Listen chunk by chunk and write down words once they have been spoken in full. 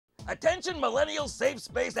Attention millennial safe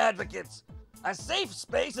space advocates. A safe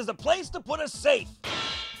space is a place to put a safe.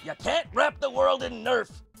 You can't wrap the world in Nerf.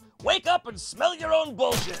 Wake up and smell your own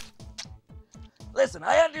bullshit. Listen,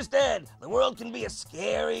 I understand the world can be a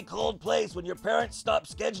scary, cold place when your parents stop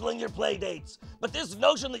scheduling your play dates. But this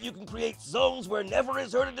notion that you can create zones where never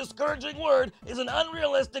is heard a discouraging word is an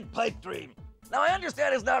unrealistic pipe dream. Now, I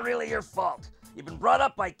understand it's not really your fault. You've been brought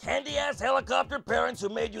up by candy-ass helicopter parents who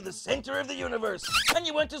made you the center of the universe. And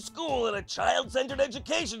you went to school in a child-centered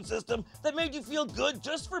education system that made you feel good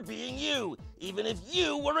just for being you, even if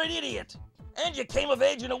you were an idiot. And you came of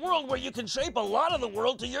age in a world where you can shape a lot of the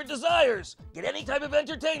world to your desires. Get any type of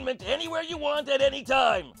entertainment anywhere you want at any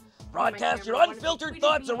time. Broadcast your unfiltered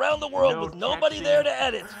thoughts around the world with nobody there to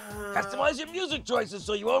edit. Customize your music choices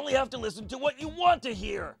so you only have to listen to what you want to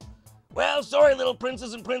hear. Well, sorry, little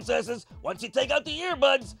princes and princesses. Once you take out the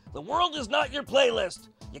earbuds, the world is not your playlist.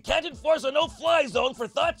 You can't enforce a no-fly zone for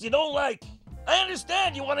thoughts you don't like. I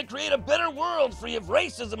understand you want to create a better world free of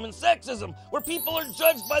racism and sexism, where people are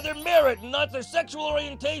judged by their merit and not their sexual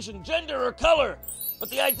orientation, gender, or color. But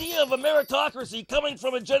the idea of a meritocracy coming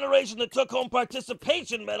from a generation that took home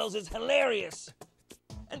participation medals is hilarious.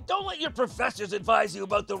 And don't let your professors advise you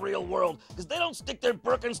about the real world, because they don't stick their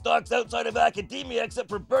Birkenstocks outside of academia except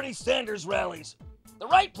for Bernie Sanders rallies. The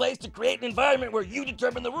right place to create an environment where you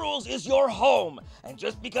determine the rules is your home. And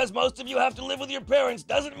just because most of you have to live with your parents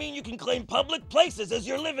doesn't mean you can claim public places as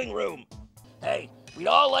your living room. Hey, we'd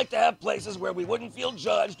all like to have places where we wouldn't feel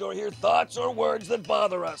judged or hear thoughts or words that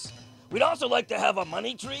bother us. We'd also like to have a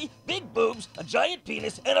money tree, big boobs, a giant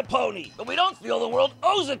penis, and a pony, but we don't feel the world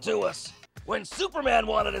owes it to us. When Superman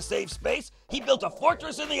wanted a safe space, he built a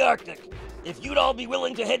fortress in the Arctic. If you'd all be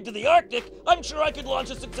willing to head to the Arctic, I'm sure I could launch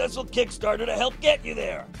a successful Kickstarter to help get you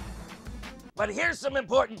there. But here's some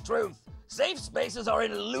important truth. Safe spaces are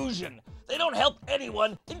an illusion. They don't help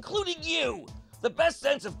anyone, including you. The best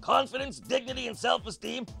sense of confidence, dignity, and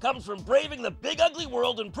self-esteem comes from braving the big ugly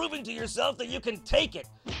world and proving to yourself that you can take it.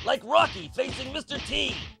 Like Rocky facing Mr.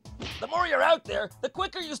 T. The more you're out there, the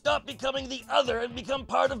quicker you stop becoming the other and become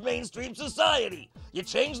part of mainstream society. You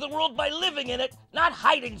change the world by living in it, not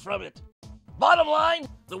hiding from it. Bottom line,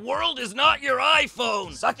 the world is not your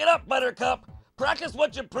iPhone. Suck it up, Buttercup. Practice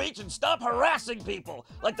what you preach and stop harassing people,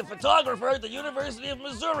 like the photographer at the University of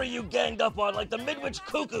Missouri you ganged up on like the Midwich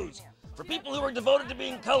Cuckoos. For people who are devoted to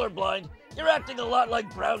being colorblind, you're acting a lot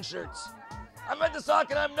like brown shirts. I'm Ed the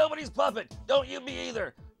Sock and I'm nobody's puppet. Don't you be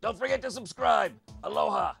either. Don't forget to subscribe.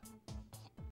 Aloha.